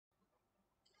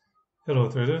Hello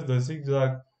traders, the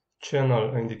ZigZag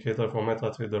channel indicator for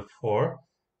MetaTrader 4.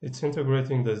 It's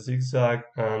integrating the ZigZag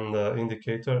and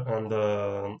indicator and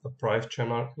the price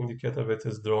channel indicator that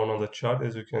is drawn on the chart,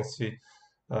 as you can see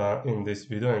in this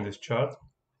video, in this chart.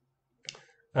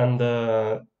 And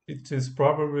it is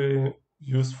probably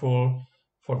useful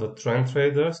for the trend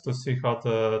traders to see how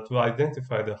to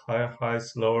identify the higher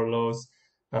highs, lower lows,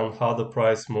 and how the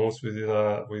price moves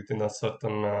within a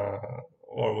certain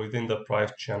or within the price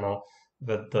channel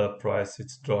that the price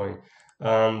is drawing.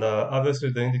 And obviously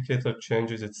the indicator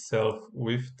changes itself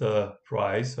with the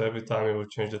price. So every time you will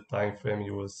change the time frame,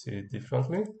 you will see it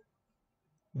differently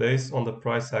based on the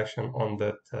price action on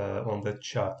that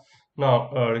chart.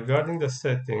 Now, regarding the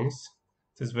settings,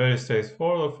 it is very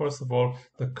straightforward. First of all,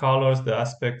 the colors, the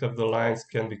aspect of the lines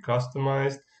can be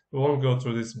customized. We won't go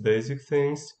through these basic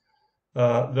things. There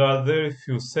are very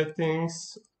few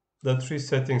settings. The three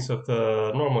settings of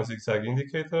the normal ZigZag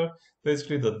indicator,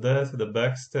 basically the death, the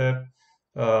backstep,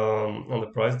 and the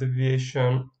price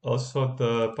deviation. Also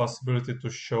the possibility to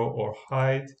show or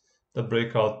hide the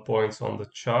breakout points on the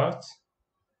chart.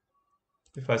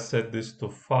 If I set this to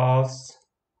false,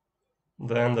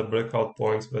 then the breakout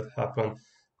points that happen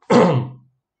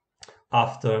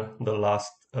after the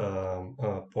last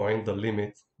point, the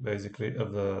limit basically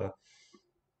of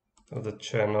the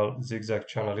channel ZigZag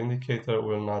channel indicator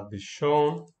will not be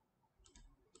shown.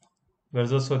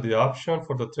 There's also the option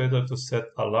for the trader to set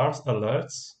alerts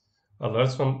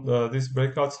when these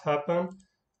breakouts happen,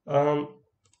 and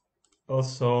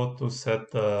also to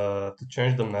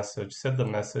change the message, set the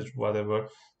message whatever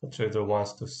the trader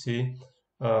wants to see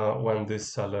when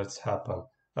these alerts happen.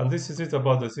 And this is it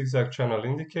about the ZigZag channel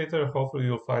indicator. Hopefully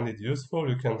you'll find it useful.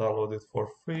 You can download it for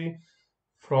free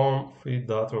from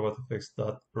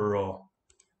free.robotfx.ro.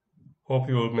 Hope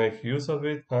you will make use of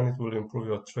it and it will improve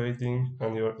your trading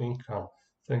and your income.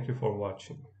 Thank you for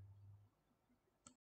watching.